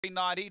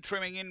390,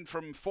 trimming in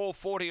from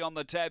 440 on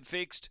the tab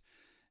fixed,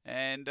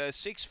 and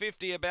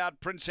 650 about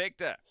Prince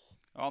Hector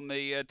on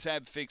the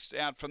tab fixed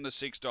out from the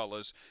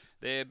 $6.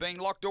 They're being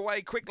locked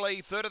away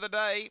quickly. Third of the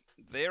day.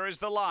 There is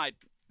the light.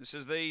 This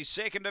is the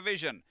second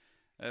division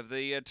of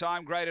the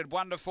time-graded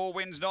 1 to 4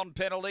 wins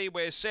non-penalty.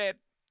 We're set.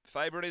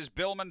 Favourite is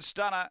Billman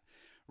Stunner.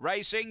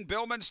 Racing,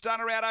 Billman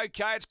Stunner out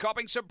okay. It's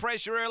copping some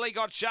pressure early.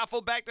 Got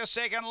shuffled back to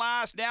second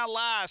last. Now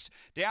last.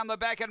 Down the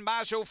back and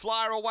Marshall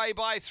Flyer away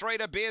by 3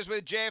 to Beers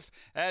with Jeff.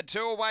 2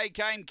 away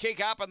came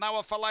Kick Up and they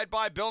were followed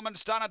by Billman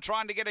Stunner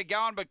trying to get it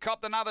going but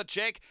copped another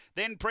check.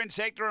 Then Prince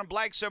Hector and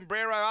Black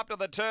Sombrero up to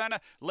the turn.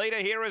 Leader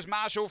here is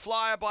Marshall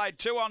Flyer by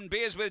 2 on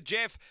Beers with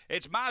Jeff.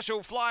 It's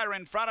Marshall Flyer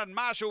in front and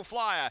Marshall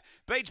Flyer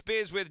beats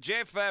Beers with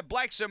Jeff.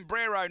 Black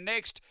Sombrero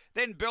next.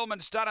 Then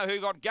Billman Stunner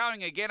who got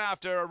going again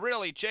after a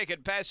really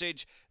checkered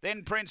passage.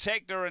 Then Prince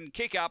Hector and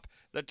Kick Up.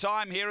 The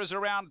time here is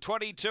around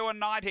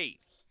 22:90.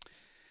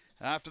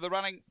 After the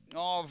running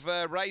of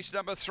race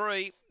number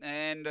 3,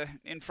 and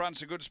in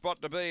front's a good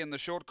spot to be in the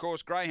short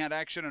course greyhound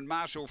action, and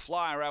Marshall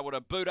Flyer able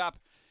to boot up,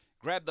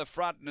 grab the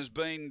front, and has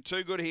been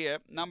too good here.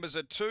 Numbers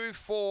are 2,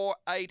 4,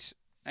 8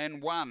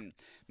 and 1.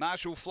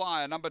 Marshall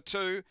Flyer, number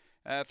 2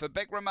 for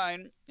Beck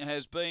Remain,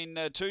 has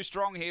been too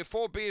strong here.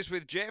 4 Beers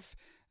with Jeff.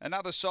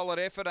 Another solid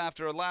effort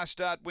after a last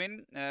start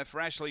win for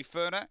Ashley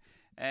Ferner.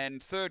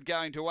 And third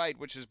going to 8,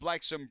 which is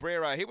Black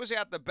Sombrero. He was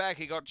out the back.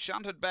 He got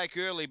shunted back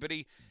early, but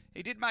he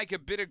did make a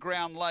bit of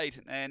ground late.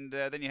 And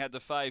then you had the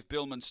fave,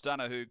 Billman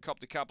Stunner, who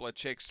copped a couple of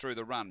checks through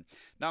the run.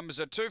 Numbers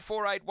are 2,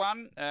 4, 8,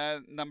 1.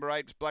 Number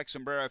 8 is Black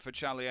Sombrero for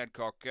Charlie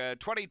Adcock.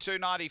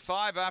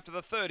 22.95 after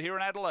the third here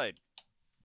in Adelaide.